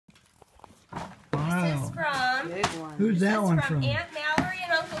big one. Who's that one from from? Aunt Mallory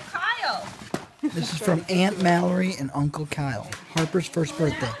and Uncle Kyle. This is from Aunt Mallory and Uncle Kyle. Harper's first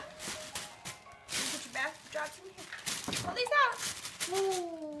birthday. Put your backdrops in here. Pull these out.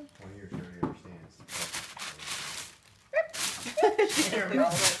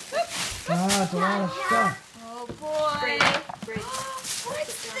 Ah, it's a lot of stuff. Oh boy.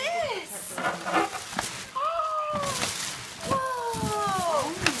 What's this? Whoa.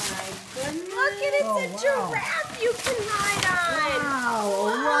 Oh my goodness. Look at it, it's a giraffe you can ride on. Wow,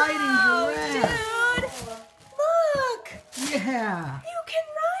 a riding giraffe. Dude. Look. Yeah. You can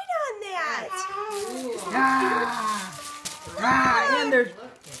ride on that. Ah, and there's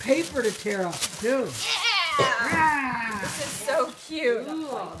paper to tear up, too. Yeah. This is so cute.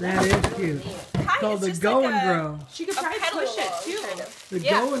 That is cute. It's called the Go and Grow. She could probably push it too. The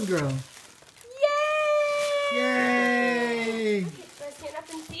Go and Grow. Yay! Yay! Okay, let's stand up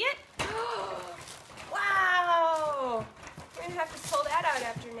and see it. Wow! We're gonna have to pull that out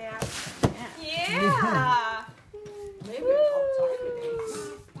after nap. Yeah! Maybe outside today.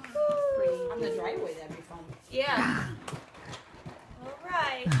 On the driveway, that'd be fun. Yeah. All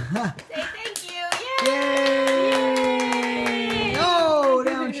right. Say thank you. Yay! Oh,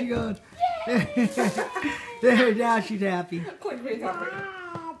 down she goes. There, now she's happy. Quick recovery.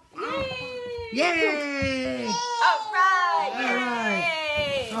 Yay! All right.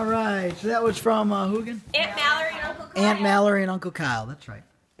 Yay! All right. So that was from who again? Aunt Mallory and Uncle Kyle. Aunt Mallory and Uncle Kyle. That's right.